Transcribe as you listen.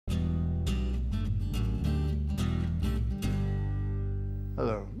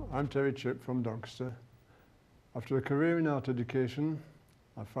Hello, I'm Chipp from Doncaster. After a career in art education,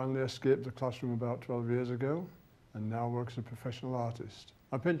 I finally escaped the classroom about 12 years ago and now work as a professional artist.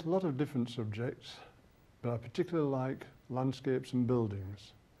 I paint a lot of different subjects, but I particularly like landscapes and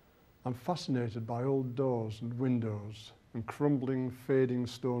buildings. I'm fascinated by old doors and windows and crumbling, fading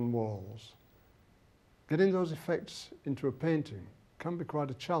stone walls. Getting those effects into a painting can be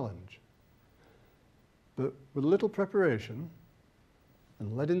quite a challenge, but with a little preparation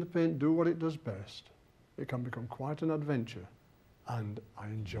and letting the paint do what it does best, it can become quite an adventure, and I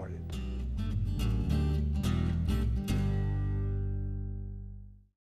enjoy it.